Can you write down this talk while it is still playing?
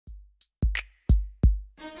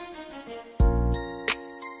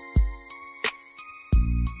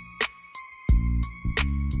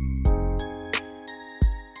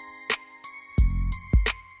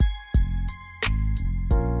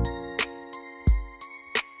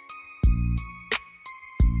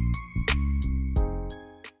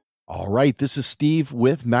All right, this is Steve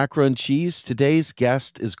with Macro and Cheese. Today's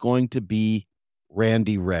guest is going to be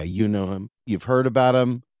Randy Wray. You know him. You've heard about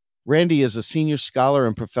him. Randy is a senior scholar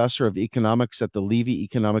and professor of economics at the Levy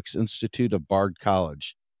Economics Institute of Bard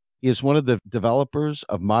College. He is one of the developers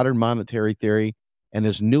of modern monetary theory, and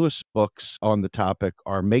his newest books on the topic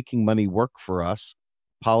are Making Money Work for Us,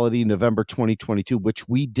 Polity, November 2022, which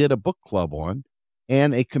we did a book club on,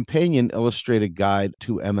 and a companion illustrated guide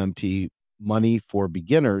to MMT, Money for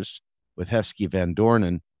Beginners, with Heskey Van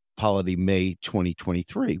Doornen, Polity, May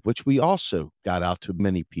 2023, which we also got out to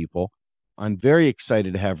many people. I'm very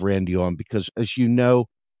excited to have Randy on because, as you know,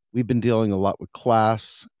 we've been dealing a lot with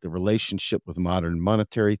class, the relationship with modern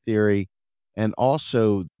monetary theory, and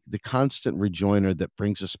also the constant rejoinder that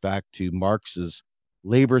brings us back to Marx's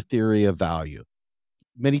labor theory of value.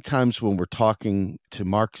 Many times when we're talking to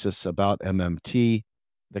Marxists about MMT,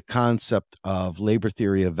 the concept of labor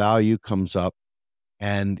theory of value comes up,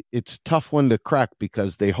 and it's a tough one to crack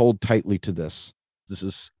because they hold tightly to this. This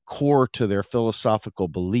is core to their philosophical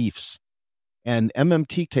beliefs. And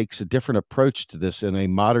MMT takes a different approach to this in a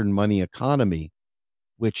modern money economy,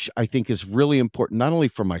 which I think is really important, not only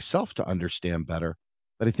for myself to understand better,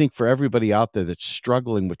 but I think for everybody out there that's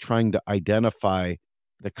struggling with trying to identify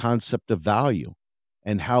the concept of value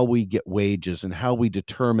and how we get wages and how we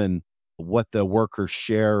determine what the worker's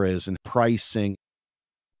share is and pricing.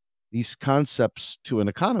 These concepts to an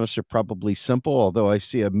economist are probably simple, although I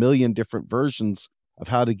see a million different versions of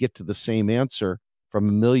how to get to the same answer from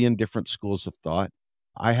a million different schools of thought.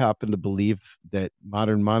 I happen to believe that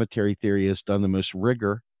modern monetary theory has done the most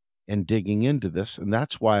rigor in digging into this, and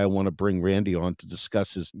that's why I want to bring Randy on to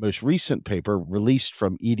discuss his most recent paper released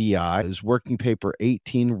from EDI, his working paper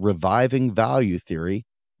 18, Reviving Value Theory.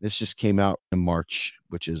 This just came out in March,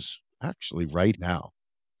 which is actually right now.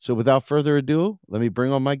 So without further ado, let me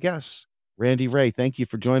bring on my guest, Randy Wray. Thank you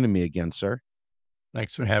for joining me again, sir.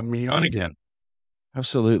 Thanks for having me on again.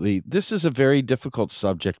 Absolutely. This is a very difficult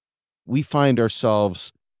subject. We find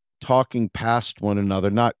ourselves talking past one another,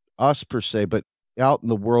 not us per se, but out in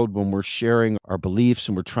the world when we're sharing our beliefs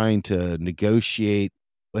and we're trying to negotiate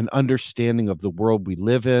an understanding of the world we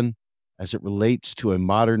live in as it relates to a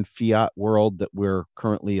modern fiat world that we're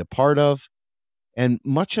currently a part of. And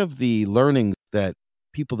much of the learning that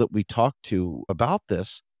people that we talk to about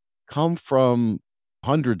this come from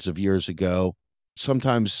hundreds of years ago,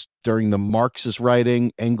 sometimes during the Marx's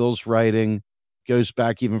writing, Engels' writing, goes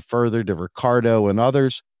back even further to Ricardo and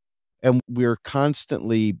others. And we're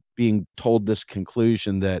constantly being told this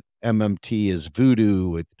conclusion that MMT is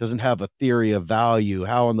voodoo. It doesn't have a theory of value.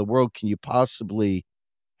 How in the world can you possibly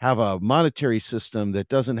have a monetary system that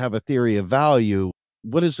doesn't have a theory of value?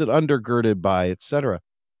 What is it undergirded by, et cetera?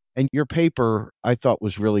 And your paper, I thought,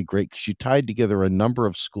 was really great because you tied together a number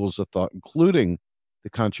of schools of thought, including the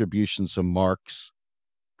contributions of Marx.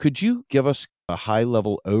 Could you give us a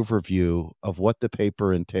high-level overview of what the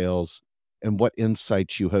paper entails and what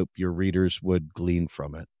insights you hope your readers would glean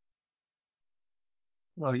from it?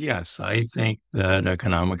 Well, yes, I think that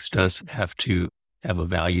economics does have to have a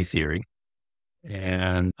value theory.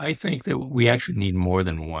 And I think that we actually need more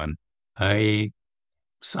than one. I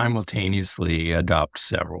simultaneously adopt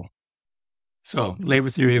several. So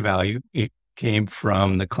labor theory of value, it came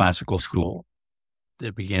from the classical school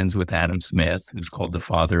that begins with Adam Smith, who's called the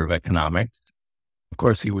father of economics. Of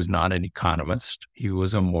course, he was not an economist. He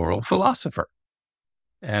was a moral philosopher.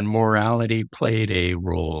 And morality played a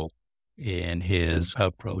role in his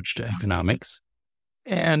approach to economics.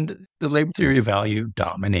 And the labor theory of value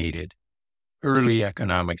dominated early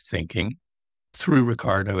economic thinking through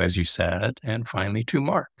Ricardo, as you said, and finally to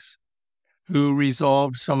Marx, who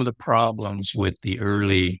resolved some of the problems with the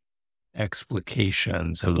early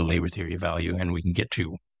explications of the labor theory of value, and we can get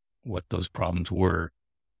to what those problems were.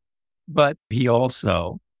 But he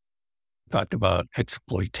also talked about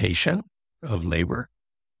exploitation of labor.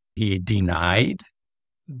 He denied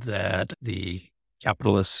that the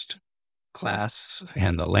capitalist class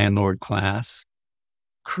and the landlord class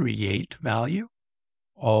create value.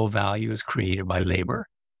 All value is created by labor.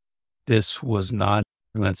 This was not,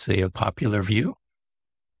 let's say, a popular view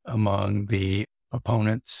among the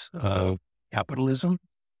opponents of capitalism.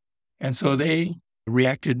 And so they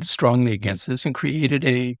reacted strongly against this and created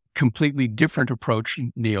a completely different approach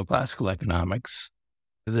in neoclassical economics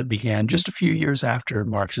that began just a few years after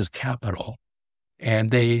Marx's Capital.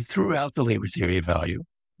 And they threw out the labor theory of value.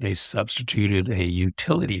 They substituted a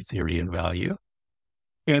utility theory of value.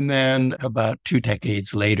 And then about 2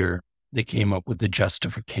 decades later, they came up with the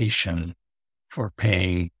justification for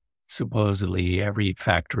paying supposedly every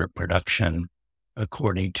factor of production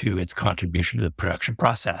according to its contribution to the production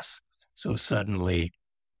process. So suddenly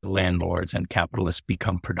landlords and capitalists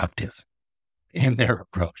become productive in their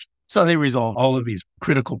approach. So they resolve all of these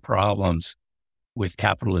critical problems with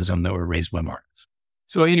capitalism that were raised by Marx.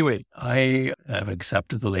 So anyway, I have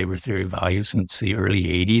accepted the labor theory of value since the early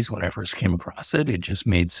 80s when I first came across it. It just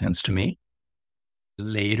made sense to me.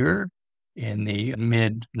 Later, in the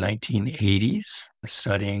mid-1980s,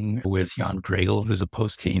 studying with Jan Bregel, who's a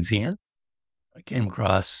post-Keynesian, I came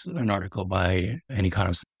across an article by an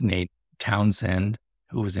economist, Nate Townsend,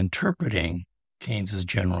 who was interpreting Keynes's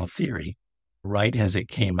general theory right as it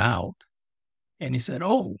came out. And he said,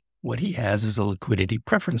 oh, what he has is a liquidity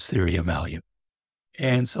preference theory of value.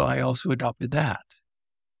 And so I also adopted that.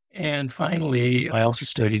 And finally, I also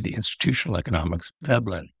studied institutional economics,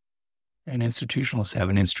 Veblen. And institutionalists have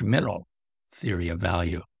an instrumental theory of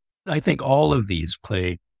value. I think all of these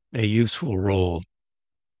play a useful role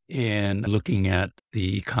in looking at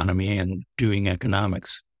the economy and doing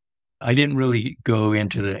economics. I didn't really go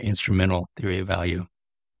into the instrumental theory of value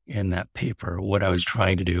in that paper. What I was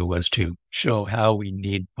trying to do was to show how we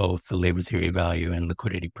need both the labor theory of value and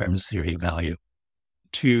liquidity preference theory of value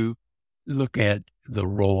to look at the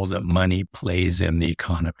role that money plays in the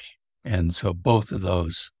economy. And so both of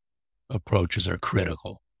those approaches are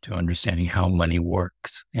critical to understanding how money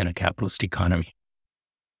works in a capitalist economy.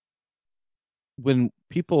 When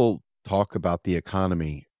people talk about the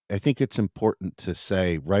economy, I think it's important to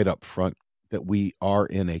say right up front that we are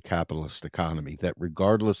in a capitalist economy, that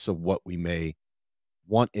regardless of what we may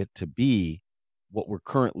want it to be, what we're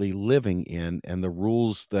currently living in and the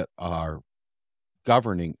rules that are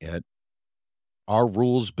governing it are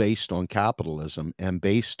rules based on capitalism and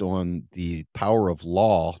based on the power of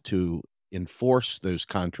law to enforce those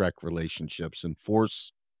contract relationships,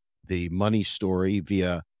 enforce the money story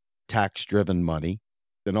via tax-driven money.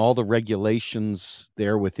 And all the regulations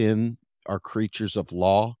there within are creatures of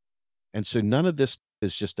law. And so none of this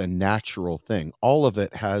is just a natural thing. All of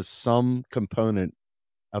it has some component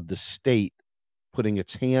of the state putting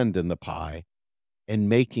its hand in the pie and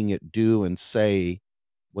making it do and say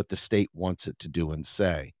what the state wants it to do and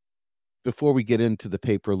say. Before we get into the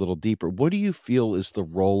paper a little deeper, what do you feel is the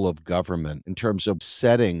role of government in terms of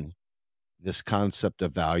setting this concept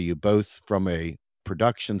of value, both from a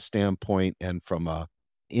production standpoint and from a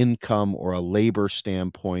income or a labor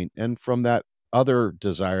standpoint, and from that other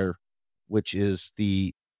desire, which is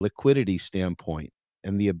the liquidity standpoint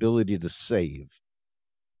and the ability to save?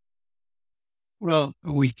 Well,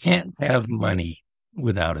 we can't have money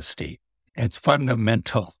without a state. It's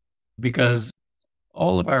fundamental because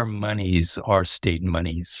all of our monies are state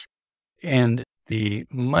monies. And the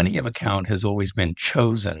money of account has always been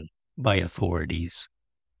chosen by authorities,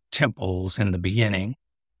 temples in the beginning,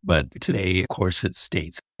 but today, of course, it's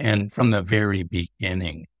states. And from the very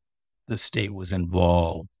beginning, the state was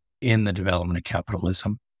involved in the development of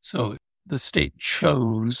capitalism. So the state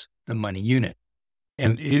chose the money unit.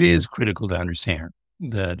 And it is critical to understand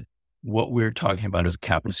that what we're talking about is a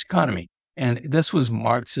capitalist economy. And this was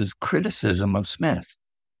Marx's criticism of Smith.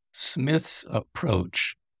 Smith's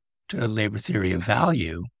approach to labor theory of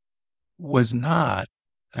value was not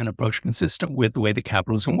an approach consistent with the way that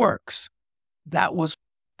capitalism works. That was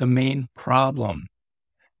the main problem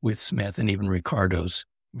with Smith and even Ricardo's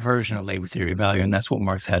version of labor theory of value. And that's what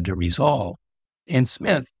Marx had to resolve. In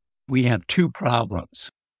Smith, we have two problems.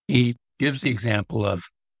 He gives the example of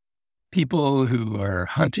people who are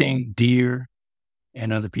hunting deer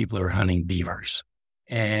and other people who are hunting beavers.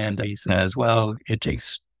 And he says, well, it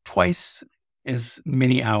takes twice as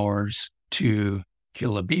many hours to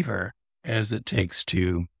kill a beaver as it takes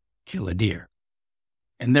to kill a deer.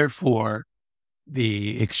 And therefore,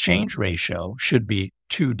 the exchange ratio should be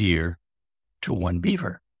 2 deer to 1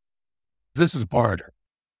 beaver. This is barter.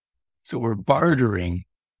 So we're bartering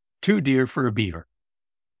 2 deer for a beaver.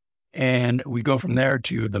 And we go from there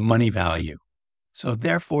to the money value. So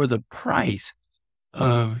therefore, the price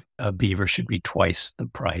of a beaver should be twice the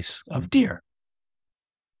price of deer.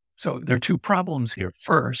 So there are two problems here.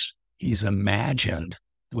 First, he's imagined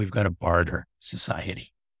we've got a barter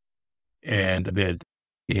society and that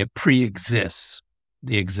it pre-exists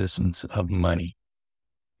the existence of money.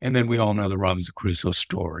 And then we all know the Robinson Crusoe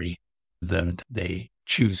story that they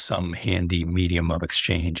choose some handy medium of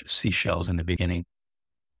exchange, seashells in the beginning.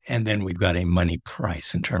 And then we've got a money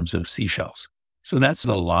price in terms of seashells. So that's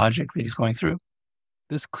the logic that he's going through.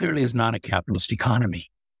 This clearly is not a capitalist economy.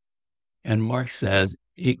 And Marx says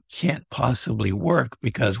it can't possibly work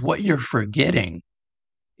because what you're forgetting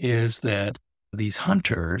is that these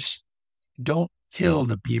hunters don't kill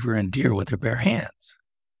the beaver and deer with their bare hands.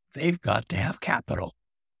 They've got to have capital,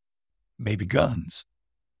 maybe guns.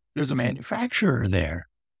 There's a manufacturer there.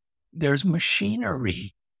 There's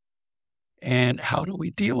machinery. And how do we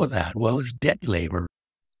deal with that? Well, it's dead labor.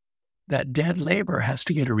 That dead labor has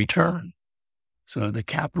to get a return. So the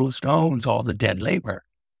capitalist owns all the dead labor,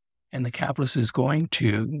 and the capitalist is going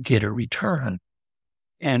to get a return.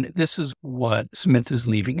 And this is what Smith is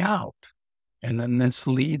leaving out. And then this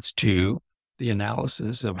leads to the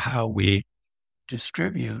analysis of how we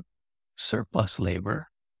distribute surplus labor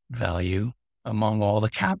value among all the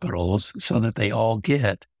capitals so that they all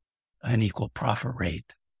get an equal profit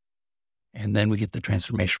rate. And then we get the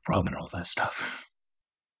transformation problem and all that stuff.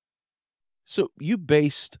 So you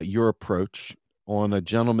based your approach on a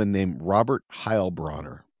gentleman named Robert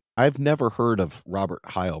Heilbronner. I've never heard of Robert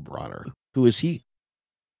Heilbronner. Who is he?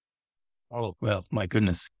 Oh, well, my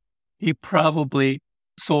goodness. He probably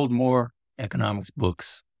sold more economics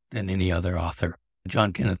books than any other author.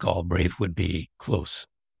 John Kenneth Galbraith would be close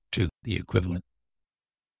to the equivalent.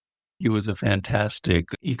 He was a fantastic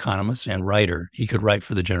economist and writer. He could write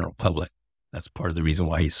for the general public. That's part of the reason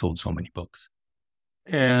why he sold so many books.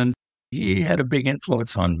 And he had a big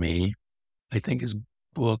influence on me. I think his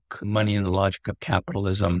book, Money and the Logic of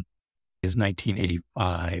Capitalism, is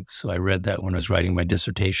 1985. So I read that when I was writing my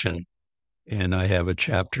dissertation. And I have a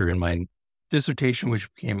chapter in my dissertation,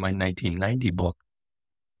 which became my 1990 book,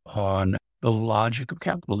 on the logic of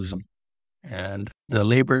capitalism. And the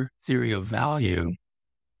labor theory of value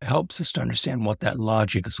helps us to understand what that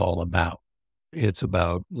logic is all about. It's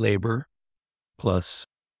about labor plus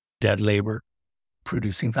dead labor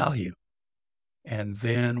producing value. And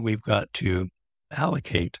then we've got to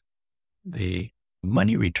allocate the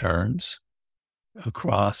money returns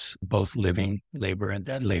across both living labor and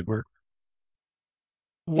dead labor.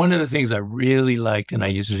 One of the things I really liked, and I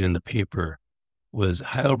used it in the paper, was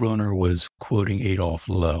Heilbronner was quoting Adolf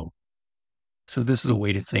Lowe. So this is a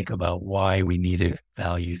way to think about why we needed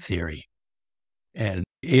value theory. And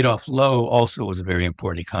Adolf Lowe also was a very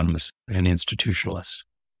important economist and institutionalist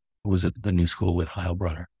who was at the New School with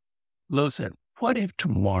Heilbronner. Lowe said, what if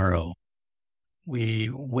tomorrow we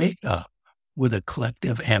wake up with a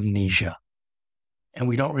collective amnesia and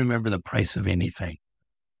we don't remember the price of anything?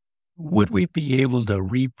 Would we be able to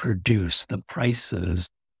reproduce the prices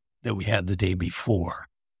that we had the day before?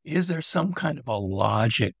 Is there some kind of a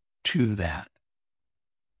logic to that?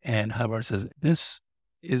 And Heilbronner says, this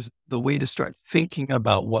is the way to start thinking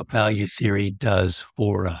about what value theory does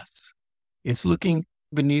for us. It's looking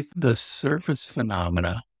beneath the surface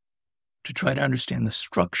phenomena to try to understand the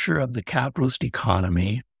structure of the capitalist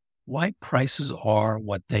economy, why prices are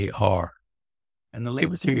what they are. And the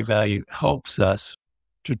labor theory of value helps us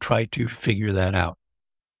to try to figure that out.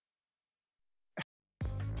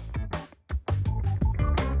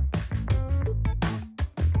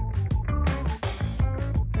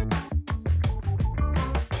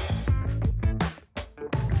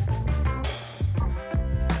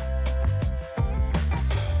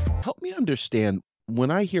 Help me understand,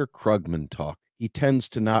 when I hear Krugman talk, he tends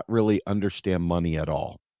to not really understand money at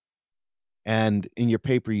all. And in your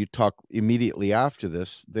paper, you talk immediately after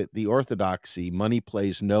this that the orthodoxy, money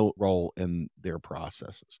plays no role in their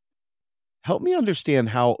processes. Help me understand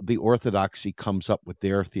how the orthodoxy comes up with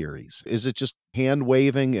their theories. Is it just hand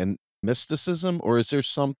waving and mysticism, or is there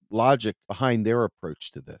some logic behind their approach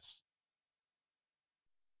to this?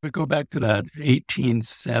 We go back to that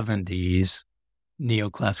 1870s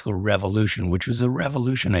neoclassical revolution, which was a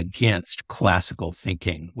revolution against classical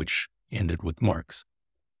thinking, which ended with Marx.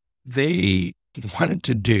 They wanted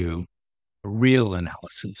to do a real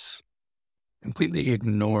analysis, completely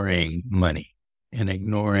ignoring money and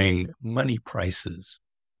ignoring money prices.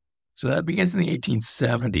 So that begins in the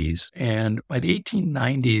 1870s. And by the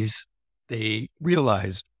 1890s, they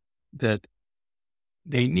realized that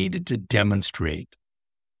they needed to demonstrate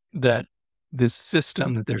that this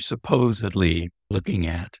system that they're supposedly looking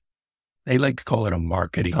at, they like to call it a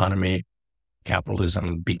market economy.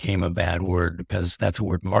 Capitalism became a bad word because that's a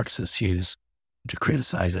word Marxists use to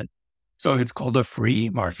criticize it. So it's called a free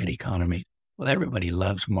market economy. Well, everybody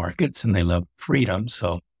loves markets and they love freedom.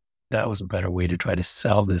 So that was a better way to try to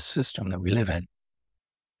sell this system that we live in.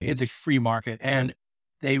 It's a free market. And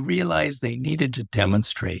they realized they needed to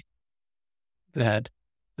demonstrate that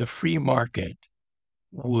the free market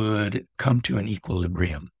would come to an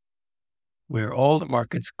equilibrium where all the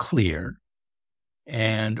markets clear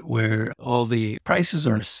and where all the prices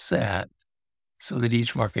are set so that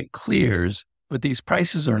each market clears, but these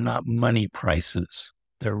prices are not money prices.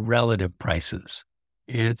 They're relative prices.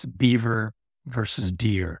 It's beaver versus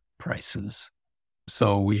deer prices.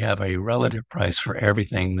 So we have a relative price for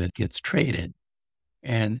everything that gets traded.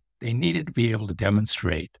 And they needed to be able to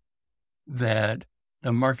demonstrate that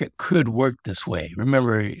the market could work this way.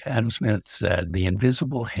 Remember, Adam Smith said the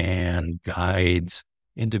invisible hand guides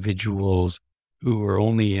individuals who are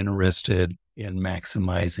only interested in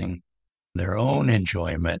maximizing their own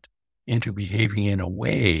enjoyment into behaving in a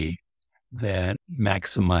way that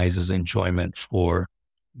maximizes enjoyment for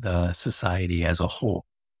the society as a whole.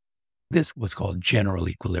 This was called general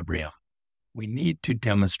equilibrium. We need to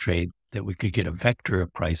demonstrate that we could get a vector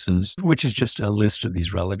of prices, which is just a list of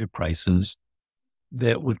these relative prices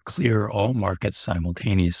that would clear all markets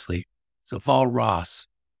simultaneously. So Val Ross,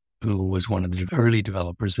 who was one of the early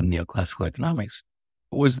developers of neoclassical economics,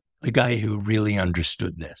 was the guy who really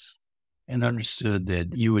understood this and understood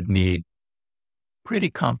that you would need pretty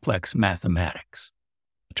complex mathematics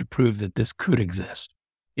to prove that this could exist.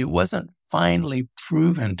 It wasn't finally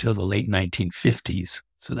proven till the late 1950s.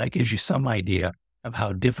 So that gives you some idea of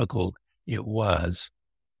how difficult it was.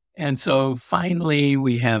 And so finally,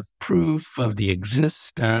 we have proof of the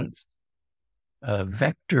existence of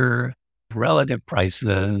vector relative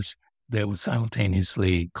prices that would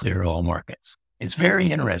simultaneously clear all markets. It's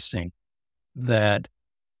very interesting that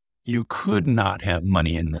you could not have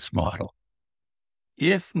money in this model.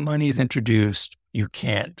 If money is introduced, you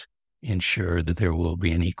can't ensure that there will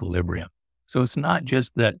be an equilibrium. So it's not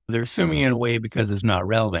just that they're assuming it away because it's not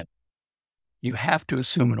relevant. You have to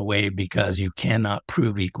assume it away because you cannot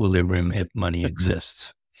prove equilibrium if money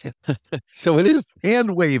exists. So it is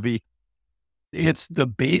hand wavy. It's the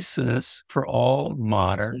basis for all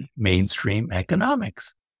modern mainstream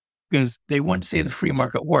economics because they want to say the free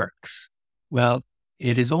market works. Well,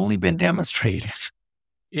 it has only been demonstrated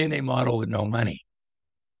in a model with no money.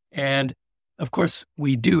 And of course,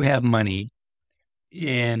 we do have money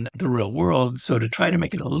in the real world. So to try to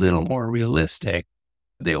make it a little more realistic,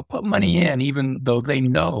 they'll put money in even though they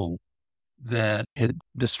know that it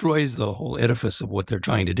destroys the whole edifice of what they're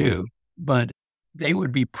trying to do. But they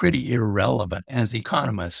would be pretty irrelevant as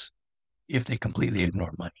economists if they completely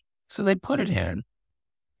ignore money. So they put it in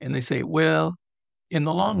and they say, well, in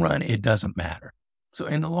the long run, it doesn't matter. So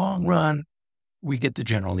in the long run, we get the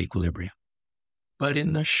general equilibrium. But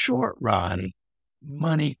in the short run,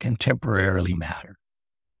 money can temporarily matter.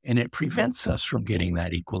 And it prevents us from getting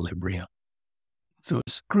that equilibrium. So it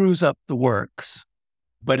screws up the works,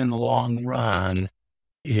 but in the long run,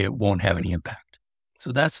 it won't have any impact.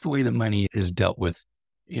 So that's the way the money is dealt with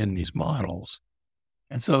in these models.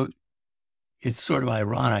 And so it's sort of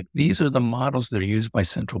ironic. These are the models that are used by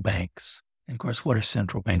central banks. And of course, what are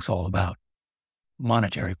central banks all about?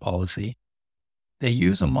 Monetary policy. They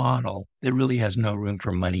use a model that really has no room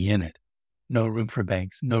for money in it, no room for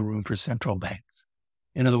banks, no room for central banks.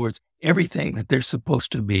 In other words, everything that they're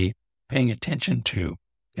supposed to be paying attention to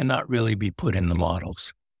cannot really be put in the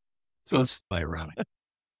models. So it's ironic.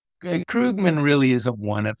 Krugman really isn't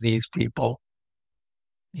one of these people.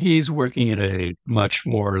 He's working at a much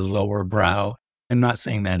more lower brow. I'm not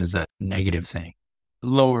saying that as a negative thing.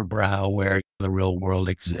 Lower brow where the real world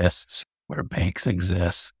exists, where banks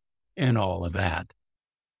exist, and all of that.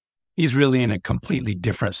 He's really in a completely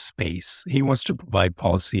different space. He wants to provide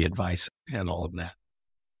policy advice and all of that.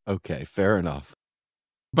 Okay, fair enough.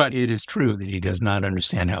 But it is true that he does not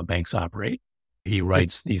understand how banks operate. He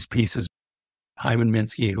writes these pieces. Hyman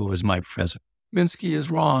Minsky, who was my professor, Minsky is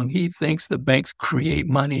wrong. He thinks the banks create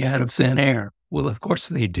money out of thin air. Well, of course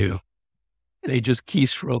they do. They just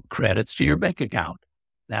keystroke credits to your bank account.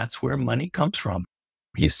 That's where money comes from.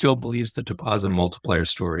 He still believes the deposit multiplier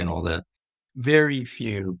story and all that. Very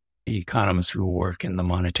few economists who work in the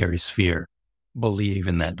monetary sphere believe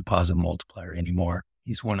in that deposit multiplier anymore.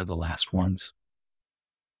 He's one of the last ones.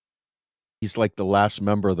 He's like the last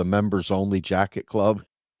member of the members only jacket club.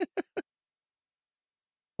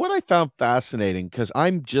 What I found fascinating, because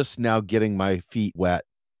I'm just now getting my feet wet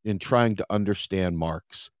in trying to understand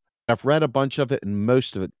Marx. I've read a bunch of it and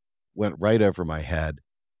most of it went right over my head.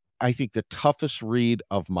 I think the toughest read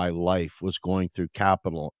of my life was going through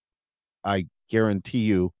Capital. I guarantee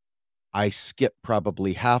you, I skipped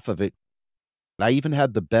probably half of it. I even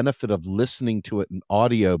had the benefit of listening to it in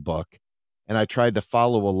audiobook, and I tried to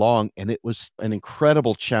follow along, and it was an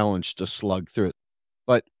incredible challenge to slug through it.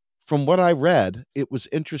 But from what I read, it was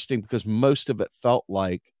interesting because most of it felt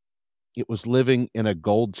like it was living in a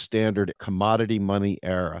gold standard commodity money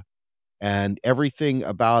era, and everything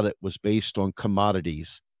about it was based on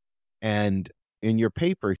commodities. And in your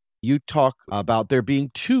paper, you talk about there being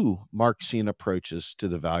two Marxian approaches to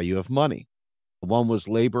the value of money. One was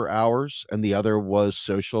labor hours and the other was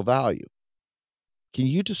social value. Can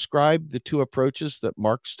you describe the two approaches that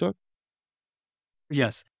Marx took?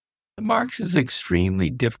 Yes. Marx is extremely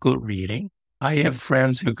difficult reading. I have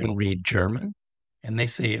friends who can read German, And they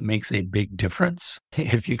say it makes a big difference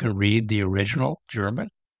if you can read the original German.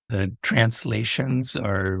 The translations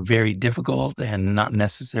are very difficult and not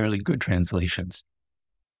necessarily good translations.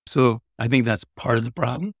 So I think that's part of the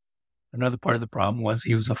problem. Another part of the problem was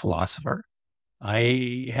he was a philosopher.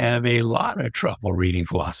 I have a lot of trouble reading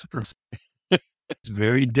philosophers. It's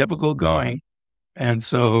very difficult going. And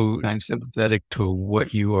so I'm sympathetic to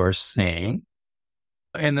what you are saying.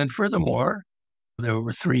 And then furthermore, there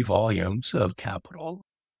were 3 volumes of Capital.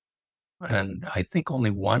 And I think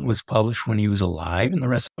only one was published when he was alive, and the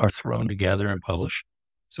rest are thrown together and published.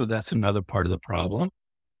 So that's another part of the problem.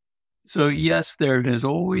 So yes, there has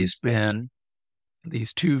always been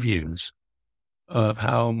these 2 views of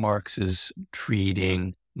how Marx is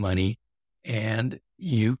treating money, and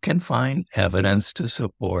you can find evidence to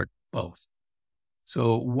support both.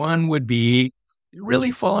 So one would be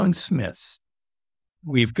really following Smith.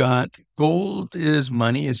 We've got gold is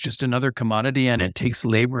money, is just another commodity, and it takes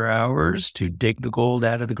labor hours to dig the gold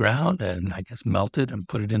out of the ground and I guess melt it and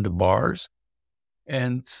put it into bars.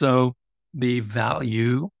 And so the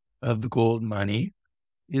value of the gold money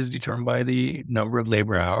is determined by the number of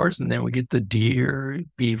labor hours. And then we get the deer,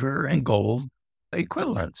 beaver, and gold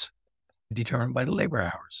equivalents determined by the labor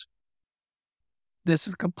hours. This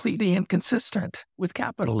is completely inconsistent with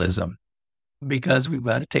capitalism, because we've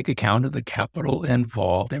got to take account of the capital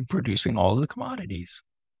involved in producing all of the commodities.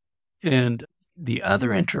 And the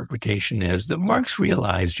other interpretation is that Marx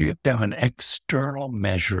realized you have to have an external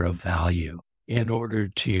measure of value in order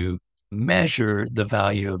to measure the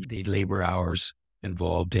value of the labor hours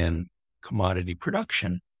involved in commodity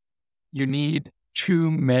production. You need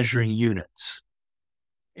 2 measuring units.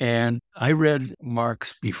 And I read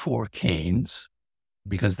Marx before Keynes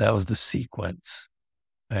because that was the sequence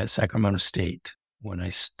at Sacramento State. When I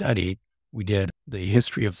studied, we did the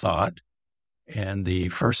history of thought, and the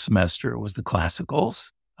first semester was the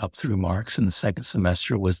classicals up through Marx, and the second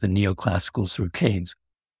semester was the neoclassicals through Keynes.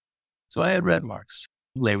 So I had read Marx,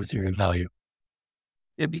 Labor Theory of Value.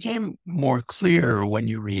 It became more clear when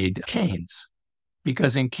you read Keynes,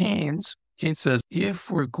 because in Keynes says, if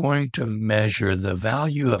we're going to measure the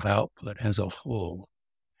value of output as a whole,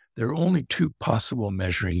 there are only 2 possible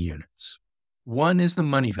measuring units. One is the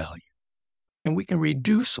money value, and we can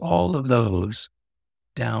reduce all of those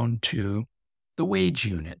down to the wage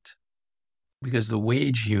unit, because the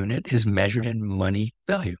wage unit is measured in money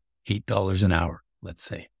value, $8 an hour, let's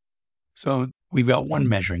say. So we've got one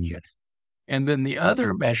measuring unit. And then the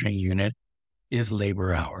other measuring unit is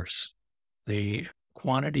labor hours, the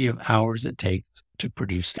quantity of hours it takes to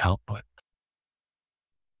produce output.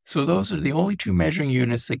 So those are the only 2 measuring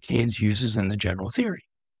units that Keynes uses in the general theory.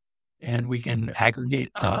 And we can aggregate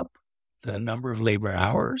up the number of labor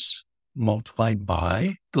hours multiplied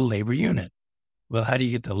by the labor unit. Well, how do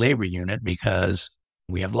you get the labor unit? Because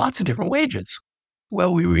we have lots of different wages.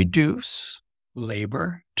 Well, we reduce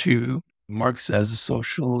labor to, Marx says,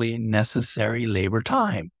 socially necessary labor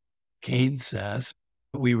time. Keynes says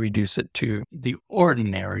we reduce it to the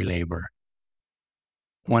ordinary labor.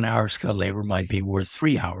 1 hour skilled labor might be worth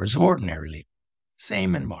 3 hours of ordinary labor.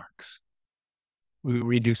 Same in Marx. We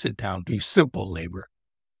reduce it down to simple labor.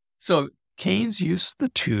 So Keynes used the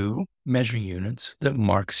 2 measuring units that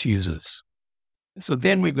Marx uses. So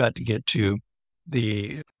then we've got to get to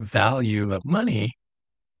the value of money,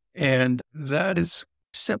 and that is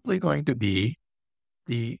simply going to be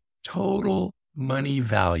the total money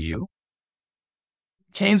value.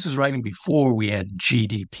 Keynes was writing before we had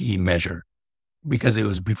GDP measure, because it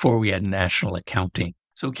was before we had national accounting.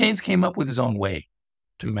 So Keynes came up with his own way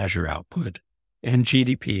to measure output, and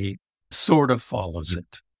GDP sort of follows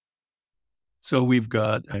it. So we've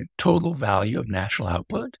got a total value of national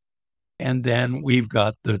output, and then we've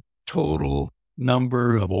got the total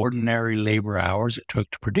number of ordinary labor hours it took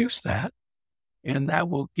to produce that, and that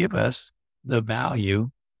will give us the value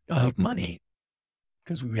of money,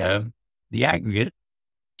 because we have the aggregate,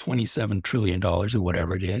 $27 trillion or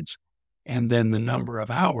whatever it is, and then the number of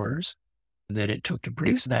hours that it took to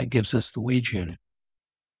produce that gives us the wage unit.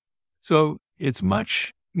 So it's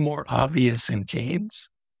much more obvious in Keynes.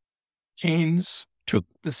 Keynes took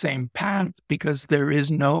the same path because there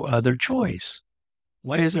is no other choice.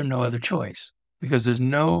 Why is there no other choice? Because there's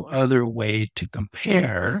no other way to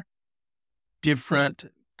compare different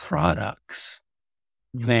products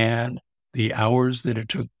than the hours that it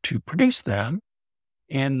took to produce them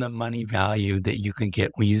and the money value that you can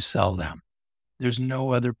get when you sell them. There's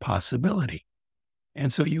no other possibility.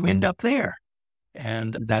 And so you end up there.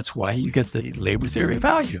 And that's why you get the labor theory of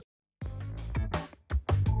value.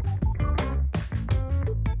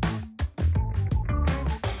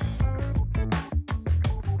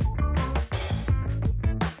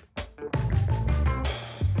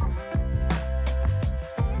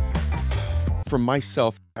 for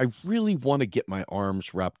myself, I really want to get my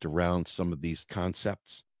arms wrapped around some of these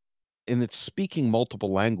concepts. And it's speaking multiple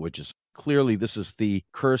languages. Clearly, this is the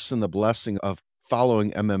curse and the blessing of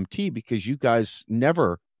following MMT because you guys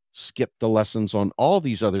never skip the lessons on all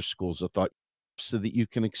these other schools of thought so that you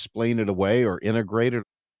can explain it away or integrate it.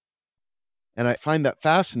 And I find that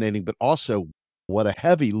fascinating, but also what a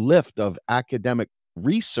heavy lift of academic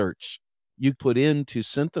research you put into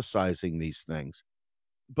synthesizing these things.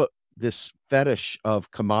 But this fetish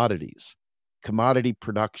of commodities, commodity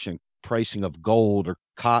production, pricing of gold or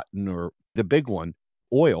cotton or the big one,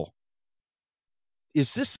 oil.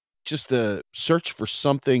 Is this just a search for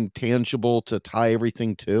something tangible to tie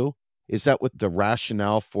everything to? Is that what the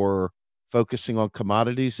rationale for focusing on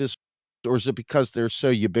commodities is? Or is it because they're so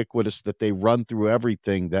ubiquitous that they run through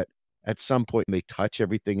everything that at some point they touch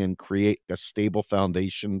everything and create a stable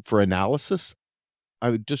foundation for analysis?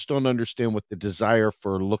 I just don't understand what the desire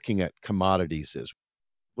for looking at commodities is.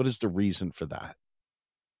 What is the reason for that?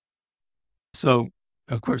 So,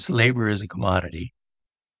 of course, labor is a commodity,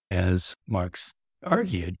 as Marx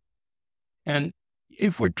argued. And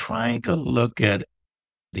if we're trying to look at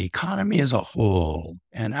the economy as a whole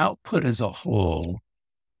and output as a whole,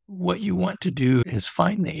 what you want to do is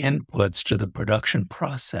find the inputs to the production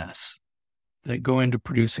process that go into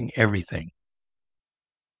producing everything.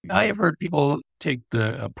 I have heard people take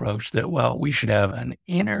the approach that, well, we should have an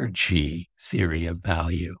energy theory of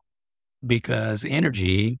value because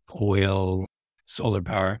energy, oil, solar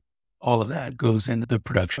power, all of that goes into the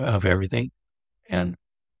production of everything. And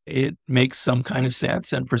it makes some kind of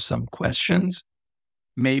sense. And for some questions,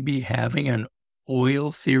 maybe having an oil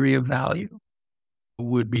theory of value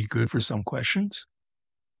would be good for some questions.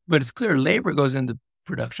 But it's clear labor goes into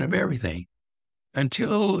production of everything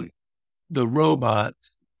until the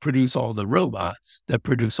robots produce all the robots that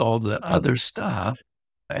produce all the other stuff.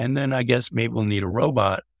 And then I guess maybe we'll need a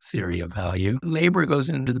robot theory of value. Labor goes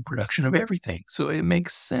into the production of everything. So it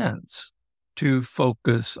makes sense to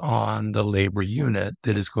focus on the labor unit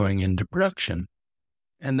that is going into production.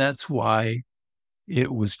 And that's why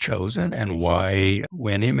it was chosen and why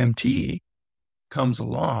when MMT comes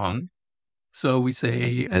along, so we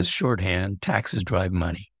say as shorthand, taxes drive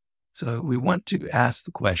money. So we want to ask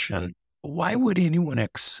the question, why would anyone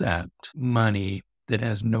accept money that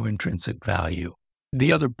has no intrinsic value?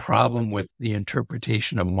 The other problem with the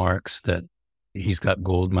interpretation of Marx that he's got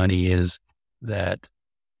gold money is that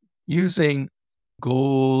using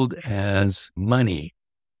gold as money,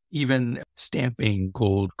 even stamping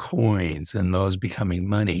gold coins and those becoming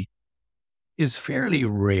money, is fairly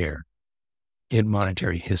rare in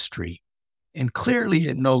monetary history. And clearly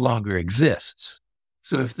it no longer exists.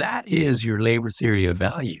 So if that is your labor theory of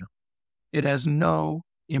value, it has no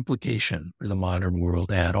implication for the modern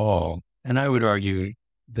world at all. And I would argue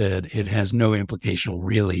that it has no implication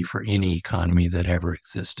really for any economy that ever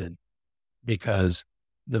existed, because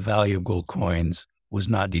the value of gold coins was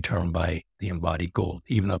not determined by the embodied gold,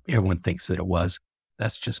 even though everyone thinks that it was.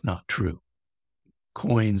 That's just not true.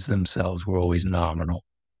 Coins themselves were always nominal.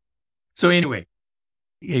 So anyway,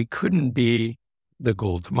 it couldn't be the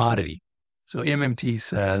gold commodity. So MMT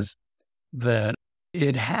says that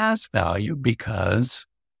it has value because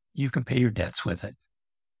you can pay your debts with it.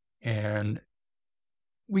 And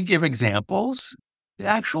we give examples,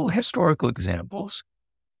 actual historical examples,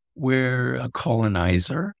 where a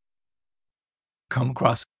colonizer come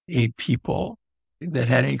across a people that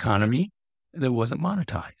had an economy that wasn't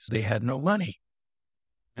monetized. They had no money.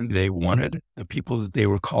 And they wanted the people that they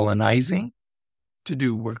were colonizing to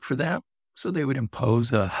do work for them. So they would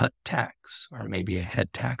impose a hut tax or maybe a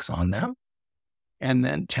head tax on them and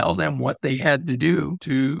then tell them what they had to do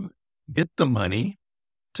to get the money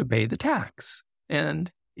to pay the tax.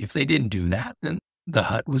 And if they didn't do that, then the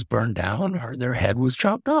hut was burned down or their head was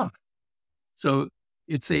chopped off. So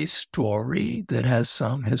it's a story that has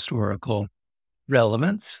some historical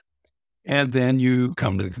relevance. And then you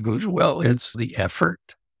come to the conclusion, well, it's the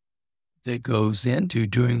effort that goes into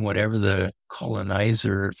doing whatever the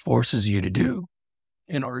colonizer forces you to do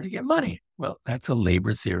in order to get money. Well, that's a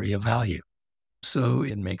labor theory of value. So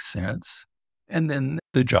it makes sense. And then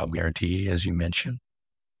the job guarantee, as you mentioned,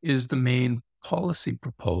 is the main policy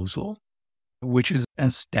proposal, which is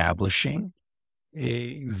establishing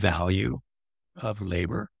a value of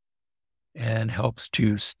labor and helps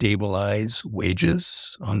to stabilize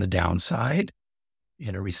wages on the downside.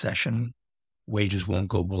 In a recession, wages won't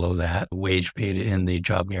go below that wage paid in the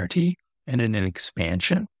job guarantee. And in an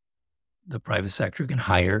expansion, the private sector can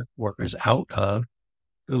hire workers out of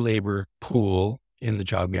the labor pool in the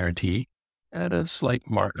job guarantee at a slight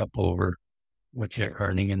markup over what you're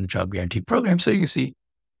earning in the job guarantee program. So you can see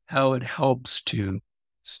how it helps to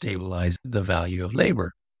stabilize the value of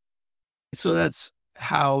labor. So that's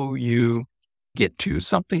how you get to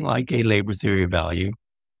something like a labor theory of value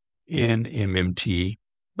in MMT,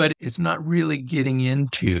 but it's not really getting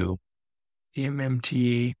into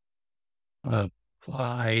MMT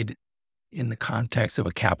applied in the context of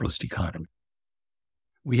a capitalist economy.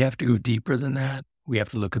 We have to go deeper than that. We have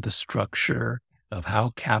to look at the structure of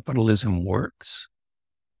how capitalism works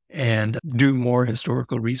and do more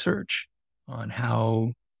historical research on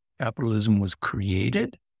how capitalism was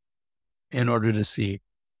created in order to see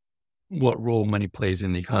what role money plays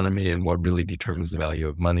in the economy and what really determines the value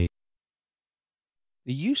of money.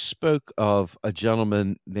 You spoke of a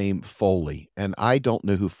gentleman named Foley, and I don't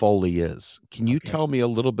know who Foley is. Can you Okay. tell me a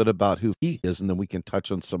little bit about who he is, and then we can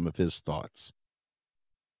touch on some of his thoughts?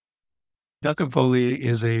 Duncan Foley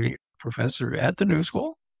is a professor at the New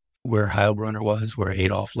School, where Heilbronner was, where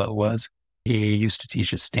Adolf Lowe was. He used to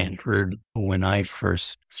teach at Stanford when I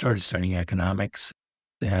first started studying economics.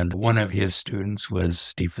 And one of his students was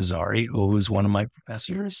Steve Fazzari, who was one of my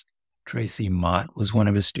professors. Tracy Mott was one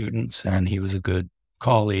of his students, and he was a good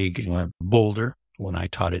colleague in Boulder when I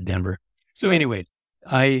taught at Denver. So anyway,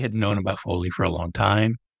 I had known about Foley for a long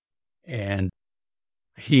time, and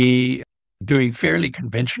he, doing fairly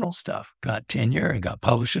conventional stuff, got tenure and got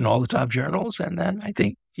published in all the top journals. And then I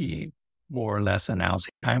think he more or less announced,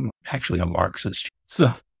 I'm actually a Marxist.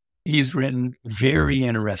 So he's written very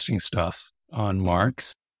interesting stuff on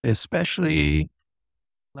Marx, especially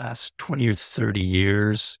last 20 or 30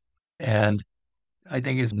 years. And I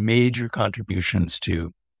think his major contributions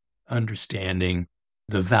to understanding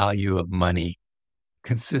the value of money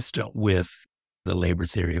consistent with the labor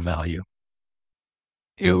theory of value.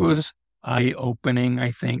 It was eye-opening,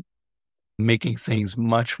 I think, making things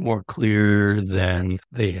much more clear than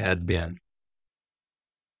they had been.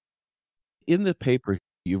 In the paper,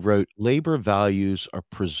 you wrote, labor values are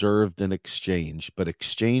preserved in exchange, but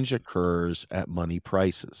exchange occurs at money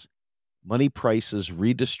prices. Money prices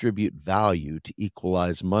redistribute value to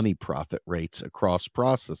equalize money profit rates across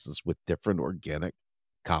processes with different organic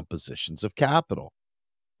compositions of capital.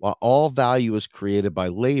 While all value is created by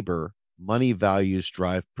labor, money values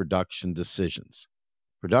drive production decisions.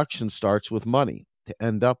 Production starts with money to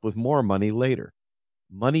end up with more money later.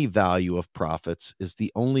 Money value of profits is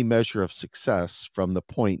the only measure of success from the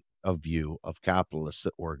point of view of capitalists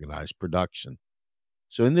that organize production.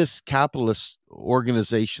 So in this capitalist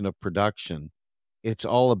organization of production, it's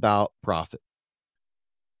all about profit.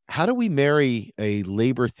 How do we marry a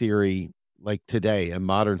labor theory like today in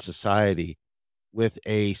modern society with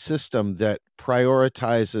a system that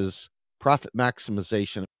prioritizes profit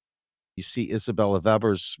maximization? You see Isabella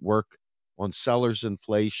Weber's work on sellers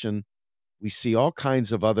inflation. We see all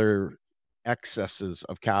kinds of other excesses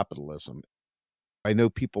of capitalism. I know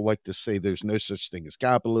people like to say there's no such thing as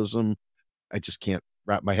capitalism. I just can't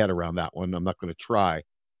wrap my head around that one. I'm not going to try.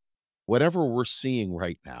 Whatever we're seeing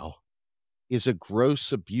right now is a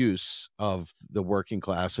gross abuse of the working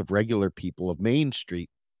class, of regular people, of Main Street,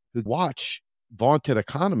 who watch vaunted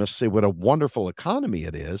economists say what a wonderful economy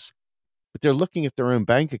it is, but they're looking at their own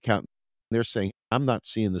bank account and they're saying, I'm not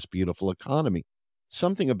seeing this beautiful economy.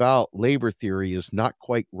 Something about labor theory is not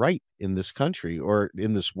quite right in this country or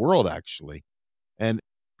in this world, actually. And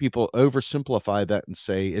people oversimplify that and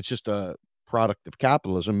say it's just a product of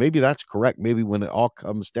capitalism. Maybe that's correct. Maybe when it all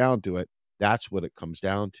comes down to it, that's what it comes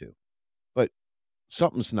down to. But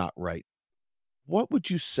something's not right. What would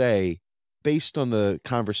you say, based on the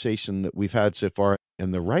conversation that we've had so far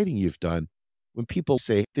and the writing you've done, when people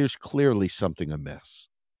say there's clearly something amiss?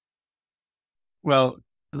 Well,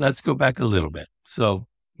 let's go back a little bit. So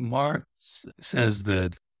Marx says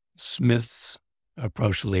that Smith's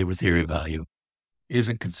approach to labor theory of value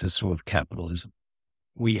isn't consistent with capitalism.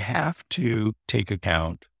 We have to take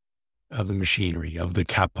account of the machinery, of the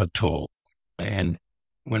capital. And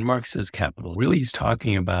when Marx says capital, really he's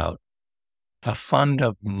talking about a fund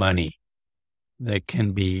of money that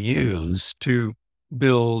can be used to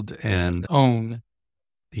build and own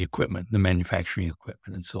the equipment, the manufacturing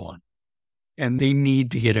equipment, and so on. And they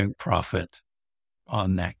need to get a profit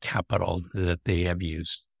on that capital that they have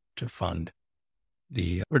used to fund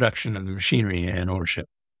the production of the machinery and ownership.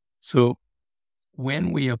 So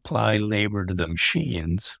when we apply labor to the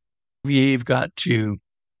machines, we've got to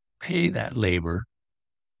pay that labor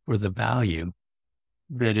for the value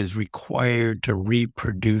that is required to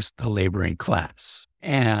reproduce the laboring class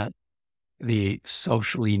at the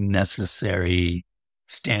socially necessary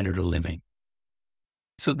standard of living.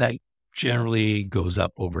 So that generally goes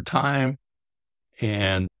up over time.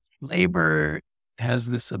 And labor has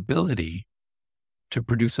this ability to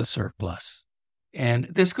produce a surplus. And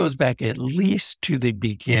this goes back at least to the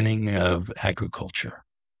beginning of agriculture,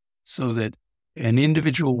 so that an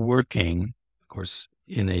individual working, of course,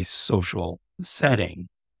 in a social setting,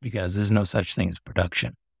 because there's no such thing as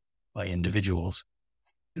production by individuals,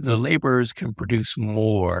 the laborers can produce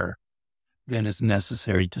more than is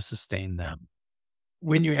necessary to sustain them.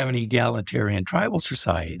 When you have an egalitarian tribal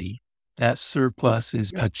society, that surplus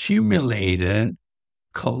is accumulated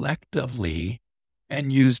collectively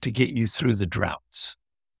and used to get you through the droughts.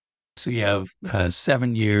 So you have a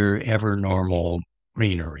 7-year ever normal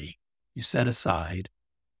greenery. You set aside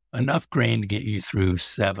enough grain to get you through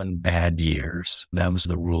 7 bad years. That was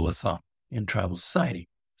the rule of thumb in tribal society.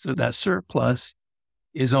 So that surplus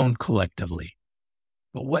is owned collectively.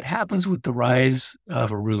 But what happens with the rise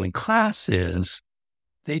of a ruling class is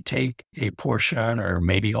they take a portion or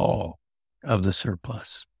maybe all of the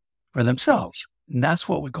surplus for themselves. And that's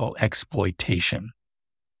what we call exploitation.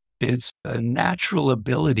 It's a natural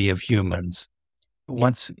ability of humans,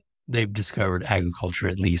 once they've discovered agriculture,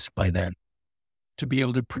 at least by then, to be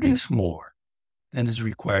able to produce more than is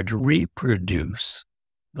required to reproduce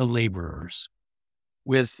the laborers.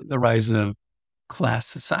 With the rise of class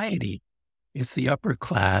society, it's the upper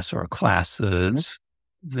class or classes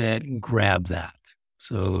that grab that.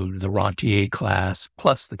 So the rentier class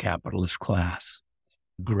plus the capitalist class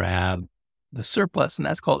grab the surplus, and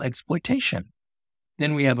that's called exploitation.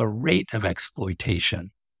 Then we have a rate of exploitation.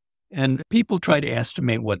 And people try to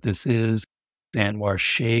estimate what this is. Anwar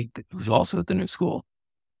Sheikh, who's also at the New School,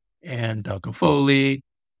 and Duncan Foley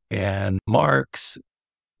and Marx,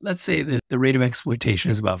 let's say that the rate of exploitation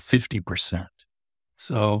is about 50%.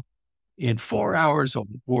 So in 4 hours of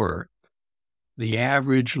work, the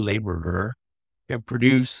average laborer can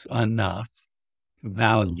produce enough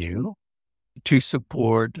value to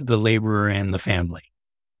support the laborer and the family,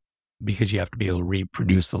 because you have to be able to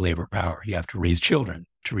reproduce the labor power. You have to raise children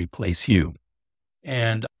to replace you.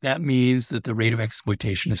 And that means that the rate of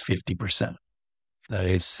exploitation is 50%.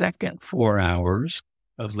 The second 4 hours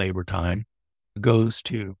of labor time goes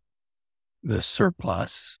to the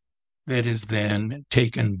surplus that is then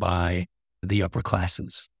taken by the upper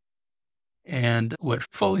classes. And what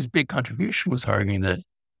Foley's big contribution was arguing that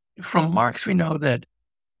from Marx, we know that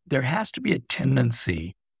there has to be a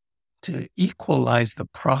tendency to equalize the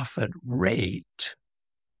profit rate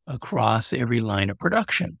across every line of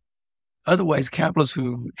production. Otherwise, capitalists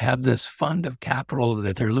who have this fund of capital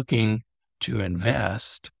that they're looking to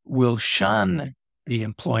invest will shun the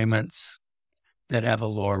employments that have a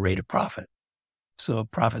lower rate of profit. So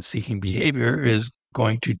profit-seeking behavior is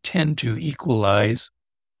going to tend to equalize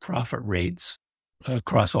profit rates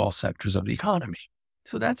across all sectors of the economy.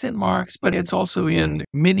 So that's in Marx, but it's also in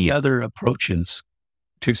many other approaches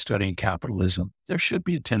to studying capitalism. There should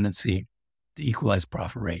be a tendency to equalize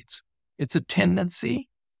profit rates. It's a tendency.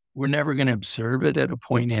 We're never going to observe it at a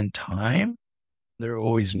point in time. There are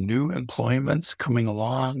always new employments coming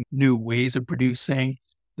along, new ways of producing.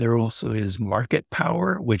 There also is market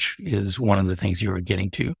power, which is one of the things you were getting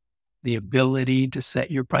to. The ability to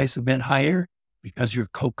set your price a bit higher because you're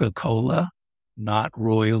Coca-Cola, not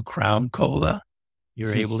Royal Crown Cola.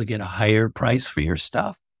 You're able to get a higher price for your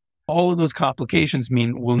stuff. All of those complications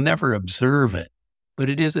mean we'll never observe it, but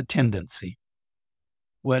it is a tendency.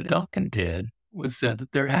 What Duncan did was said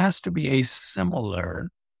that there has to be a similar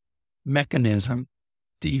mechanism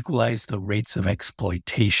to equalize the rates of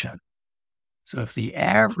exploitation. So if the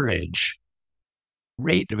average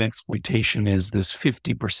rate of exploitation is this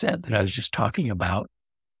 50% that I was just talking about,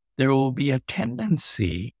 there will be a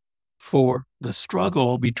tendency for the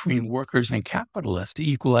struggle between workers and capitalists to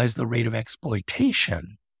equalize the rate of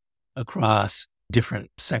exploitation across different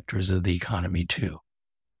sectors of the economy too.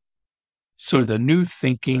 So the new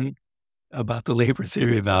thinking about the labor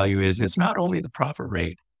theory of value is it's not only the profit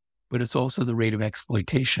rate, but it's also the rate of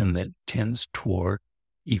exploitation that tends toward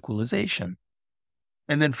equalization.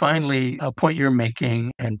 And then finally, a point you're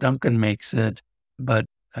making, and Duncan makes it, but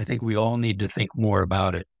I think we all need to think more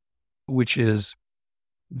about it, which is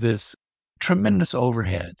this tremendous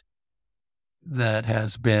overhead that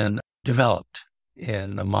has been developed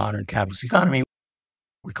in the modern capitalist economy.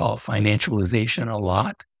 We call it financialization a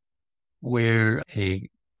lot, where a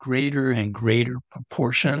greater and greater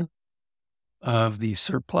proportion of the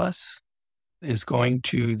surplus is going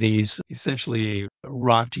to these essentially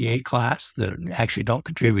rentier class that actually don't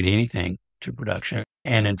contribute anything to production,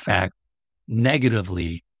 and in fact,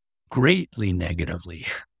 greatly negatively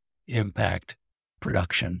impact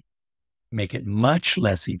production, make it much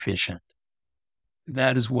less efficient.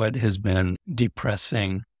 That is what has been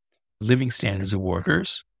depressing living standards of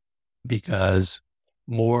workers, because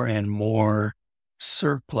more and more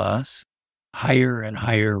surplus higher and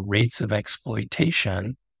higher rates of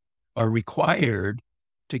exploitation are required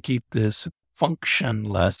to keep this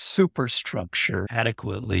functionless superstructure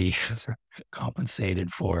adequately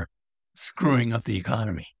compensated for screwing up the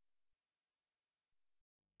economy.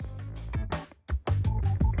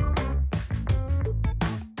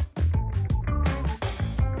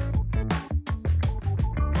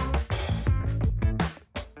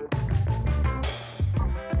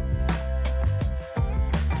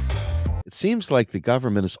 It seems like the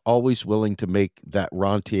government is always willing to make that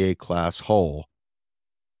rentier class whole.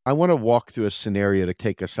 I want to walk through a scenario to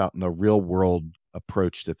take us out in a real world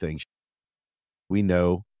approach to things. We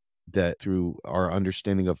know that through our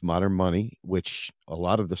understanding of modern money, which a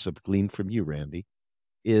lot of this I've gleaned from you, Randy,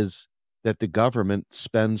 is that the government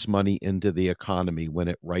spends money into the economy when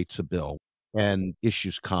it writes a bill and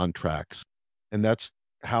issues contracts. And that's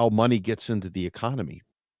how money gets into the economy.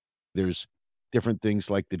 There's different things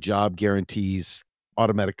like the job guarantees,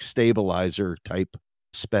 automatic stabilizer type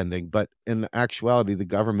spending. But in actuality, the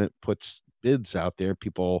government puts bids out there,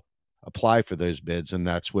 people apply for those bids, and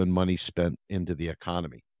that's when money's spent into the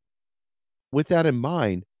economy. With that in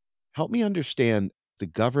mind, help me understand the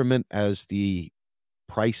government as the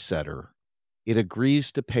price setter. It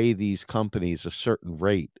agrees to pay these companies a certain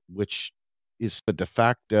rate, which is a de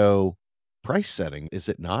facto price setting, is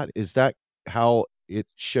it not? Is that how it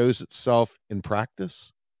shows itself in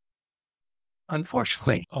practice?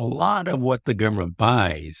 Unfortunately, a lot of what the government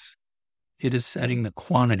buys, it is setting the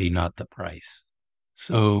quantity, not the price.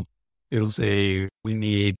 So it'll say, we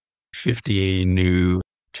need 50 new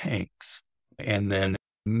tanks, and then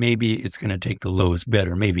maybe it's going to take the lowest bid,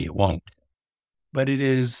 or maybe it won't. But it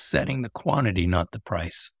is setting the quantity, not the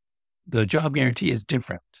price. The job guarantee is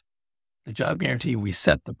different. The job guarantee, we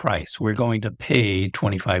set the price. We're going to pay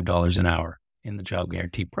 $25 an hour in the job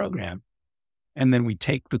guarantee program. And then we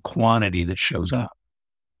take the quantity that shows up.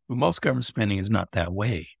 But most government spending is not that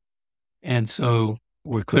way. And so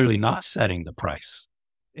we're clearly not setting the price.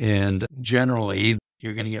 And generally,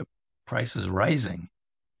 you're going to get prices rising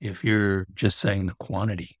if you're just setting the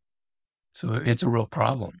quantity. So it's a real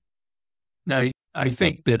problem. Now, I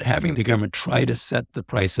think that having the government try to set the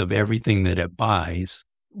price of everything that it buys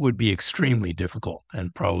would be extremely difficult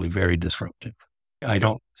and probably very disruptive. I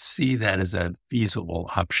don't see that as a feasible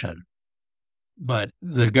option. But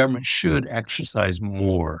the government should exercise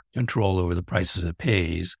more control over the prices it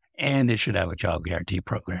pays, and it should have a job guarantee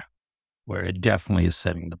program where it definitely is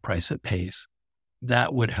setting the price it pays.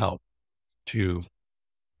 That would help to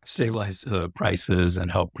stabilize the prices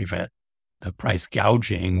and help prevent the price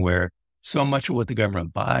gouging, where so much of what the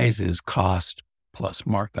government buys is cost plus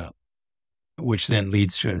markup, which then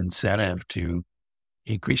leads to an incentive to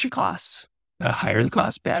increase your costs. The higher the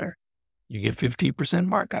cost, better. You get 50%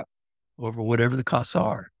 markup over whatever the costs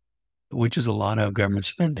are, which is a lot of government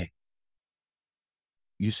spending.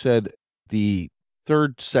 You said the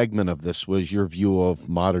third segment of this was your view of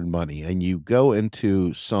modern money, and you go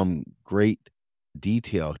into some great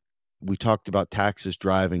detail. We talked about taxes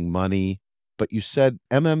driving money, but you said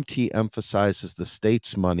MMT emphasizes the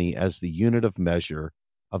state's money as the unit of measure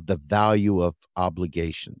of the value of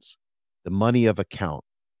obligations, the money of account.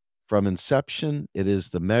 From inception, it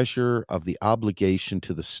is the measure of the obligation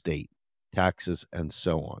to the state, taxes, and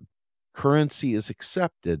so on. Currency is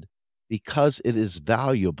accepted because it is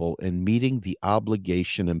valuable in meeting the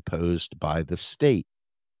obligation imposed by the state.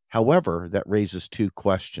 However, that raises two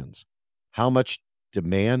questions. How much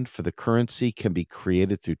demand for the currency can be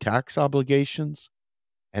created through tax obligations?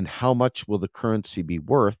 And how much will the currency be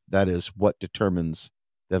worth? That is, what determines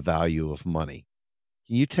the value of money?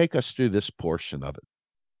 Can you take us through this portion of it?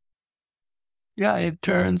 Yeah, it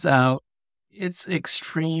turns out it's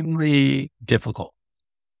extremely difficult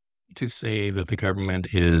to say that the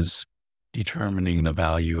government is determining the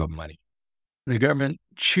value of money. The government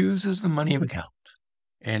chooses the money of account,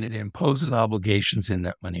 and it imposes obligations in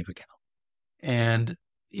that money of account. And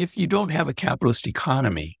if you don't have a capitalist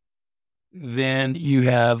economy, then you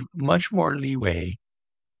have much more leeway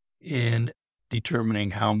in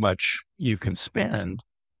determining how much you can spend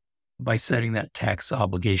by setting that tax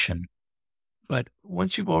obligation. But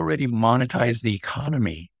once you've already monetized the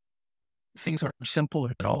economy, things aren't simple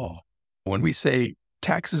at all. When we say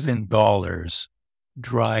taxes in dollars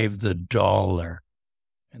drive the dollar,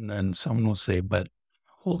 and then someone will say, but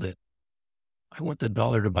hold it, I want the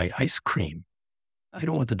dollar to buy ice cream. I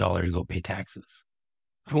don't want the dollar to go pay taxes.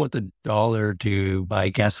 I want the dollar to buy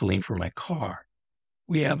gasoline for my car.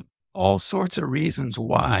 We have all sorts of reasons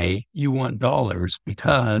why you want dollars,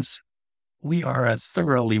 because we are a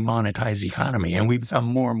thoroughly monetized economy, and we become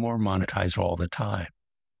more and more monetized all the time.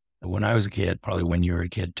 When I was a kid, probably when you were a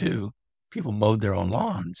kid too, people mowed their own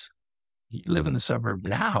lawns. You live in the suburb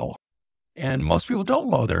now, and most people don't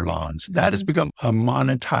mow their lawns. That has become a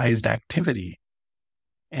monetized activity,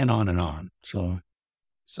 and on and on. So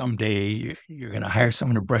someday you're going to hire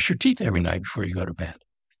someone to brush your teeth every night before you go to bed,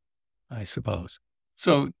 I suppose.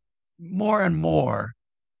 So more and more,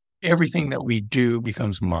 everything that we do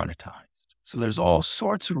becomes monetized. So there's all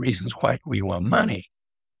sorts of reasons why we want money.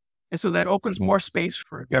 And so that opens more space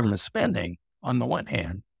for government spending on the one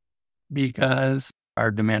hand, because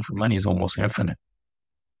our demand for money is almost infinite.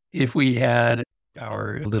 If we had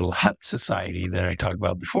our little hut society that I talked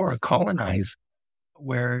about before, colonized,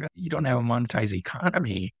 where you don't have a monetized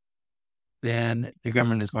economy, then the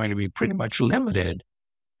government is going to be pretty much limited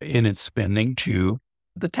in its spending to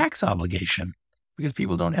the tax obligation because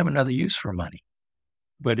people don't have another use for money.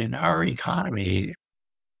 But in our economy,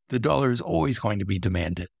 the dollar is always going to be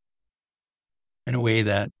demanded in a way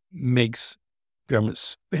that makes government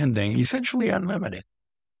spending essentially unlimited.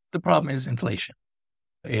 The problem is inflation.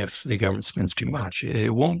 If the government spends too much,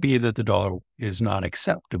 it won't be that the dollar is not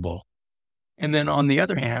acceptable. And then on the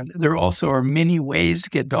other hand, there also are many ways to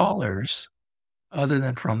get dollars other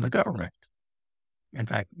than from the government. In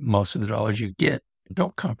fact, most of the dollars you get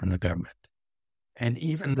don't come from the government. And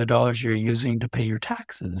even the dollars you're using to pay your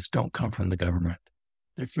taxes don't come from the government.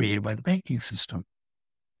 They're created by the banking system.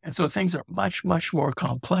 And so things are much, much more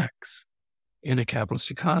complex in a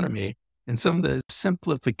capitalist economy. And some of the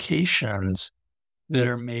simplifications that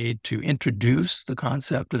are made to introduce the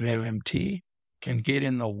concept of MMT can get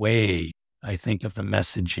in the way, I think, of the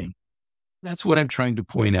messaging. That's what I'm trying to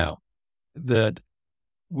point out, that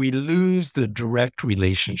we lose the direct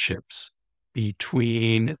relationships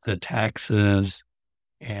between the taxes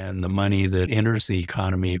and the money that enters the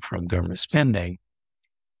economy from government spending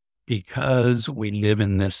because we live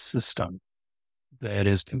in this system that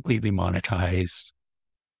is completely monetized.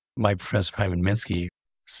 My professor, Hyman Minsky,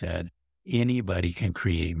 said, anybody can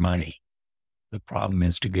create money. The problem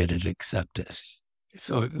is to get it accepted.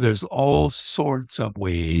 So there's all sorts of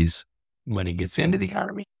ways money gets into the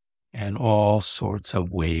economy and all sorts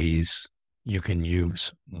of ways you can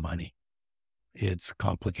use money. It's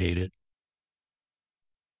complicated.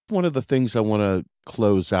 One of the things I want to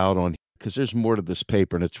close out on, because there's more to this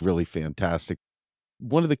paper and it's really fantastic.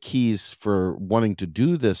 One of the keys for wanting to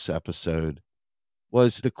do this episode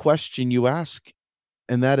was the question you ask,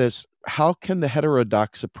 and that is, how can the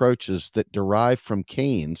heterodox approaches that derive from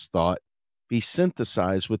Keynes thought be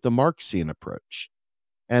synthesized with the Marxian approach?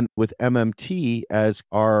 And with MMT as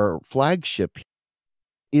our flagship,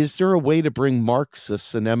 is there a way to bring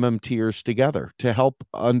Marxists and MMTers together to help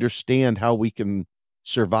understand how we can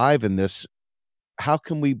survive in this? How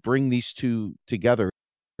can we bring these two together?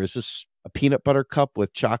 Is this a peanut butter cup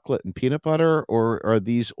with chocolate and peanut butter, or are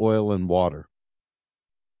these oil and water?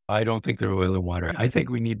 I don't think they're oil and water. I think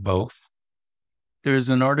we need both. There's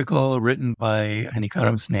an article written by an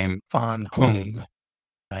economist named Fan Hung.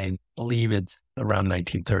 I believe it's around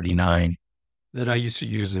 1939 that I used to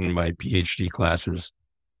use in my PhD classes,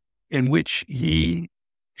 in which he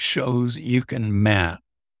shows you can map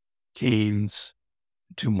Keynes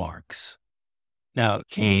to Marx. Now,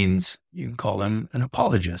 Keynes, you can call him an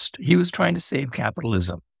apologist. He was trying to save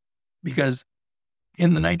capitalism because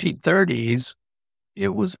in the 1930s,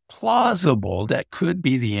 it was plausible that could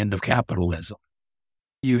be the end of capitalism.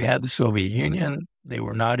 You had the Soviet Union. They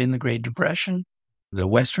were not in the Great Depression. The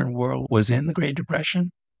Western world was in the Great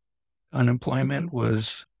Depression. Unemployment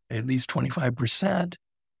was at least 25%,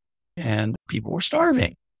 and people were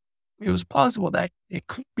starving. It was plausible that it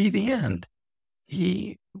could be the end.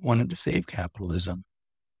 He wanted to save capitalism.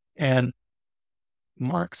 And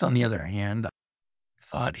Marx, on the other hand,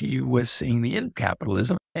 thought he was seeing the end of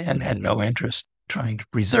capitalism and had no interest trying to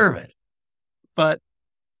preserve it. But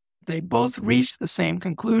they both reached the same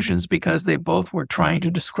conclusions because they both were trying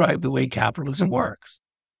to describe the way capitalism works.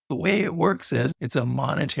 The way it works is it's a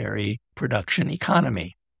monetary production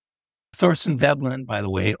economy. Thorstein Veblen, by the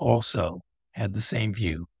way, also had the same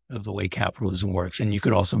view of the way capitalism works. And you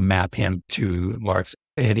could also map him to Marx.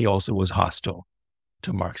 And he also was hostile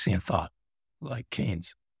to Marxian thought, like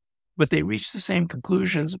Keynes. But they reached the same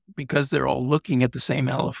conclusions because they're all looking at the same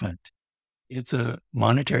elephant. It's a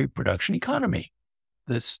monetary production economy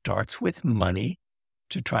that starts with money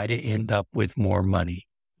to try to end up with more money.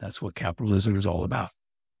 That's what capitalism is all about.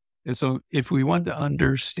 And so if we want to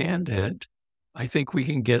understand it, I think we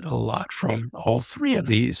can get a lot from all three of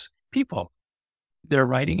these people. They're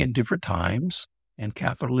writing at different times, and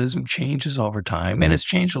capitalism changes over time. And it's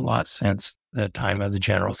changed a lot since the time of the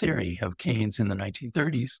general theory of Keynes in the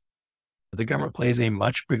 1930s. The government plays a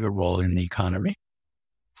much bigger role in the economy,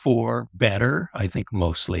 for better, I think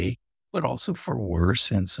mostly, but also for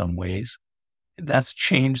worse in some ways. That's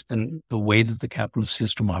changed the way that the capitalist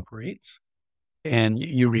system operates. And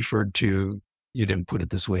you referred to, you didn't put it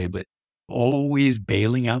this way, but always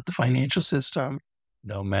bailing out the financial system,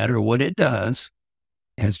 no matter what it does,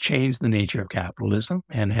 has changed the nature of capitalism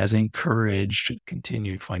and has encouraged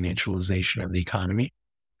continued financialization of the economy,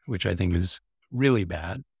 which I think is really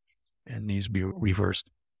bad and needs to be reversed.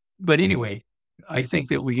 But anyway, I think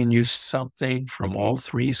that we can use something from all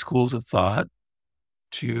three schools of thought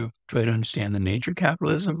to try to understand the nature of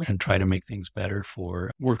capitalism and try to make things better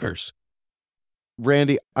for workers.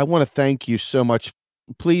 Randy, I want to thank you so much.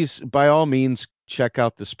 Please, by all means, check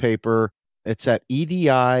out this paper. It's at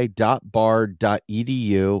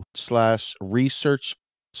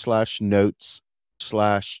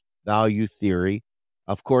edi.bard.edu/research/notes/value theory.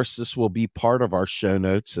 Of course, this will be part of our show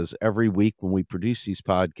notes, as every week when we produce these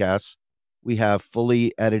podcasts, we have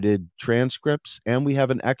fully edited transcripts and we have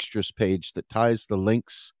an extras page that ties the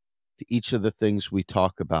links to each of the things we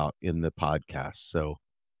talk about in the podcast. So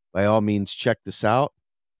by all means, check this out.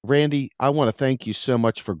 Randy, I want to thank you so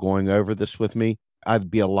much for going over this with me.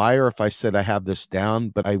 I'd be a liar if I said I have this down,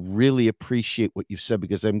 but I really appreciate what you've said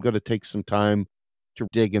because I'm going to take some time to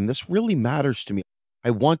dig in. This really matters to me. I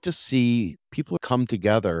want to see people come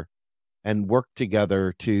together and work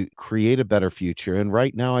together to create a better future. And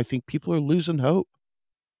right now, I think people are losing hope.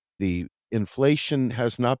 The inflation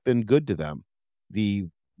has not been good to them. The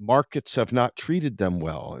markets have not treated them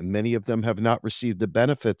well, and many of them have not received the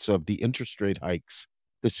benefits of the interest rate hikes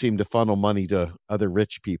that seem to funnel money to other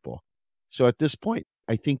rich people. So at this point,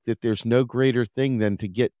 I think that there's no greater thing than to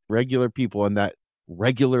get regular people in that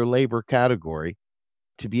regular labor category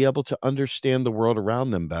to be able to understand the world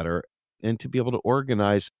around them better and to be able to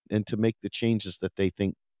organize and to make the changes that they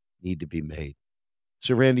think need to be made.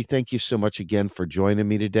 So Randy, thank you so much again for joining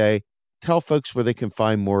me today. Tell folks where they can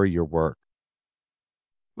find more of your work.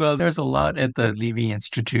 Well, there's a lot at the Levy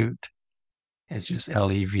Institute. It's just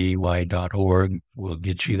levy.org will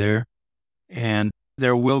get you there. And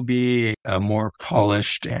there will be a more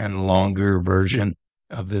polished and longer version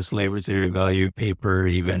of this labor theory of value paper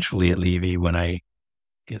eventually at Levy when I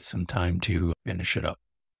get some time to finish it up.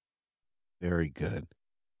 Very good.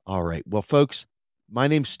 All right. Well, folks, my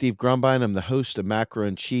name's Steve Grumbine. I'm the host of Macro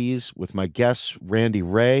and Cheese with my guest, Randy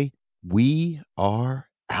Wray. We are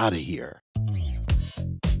out of here.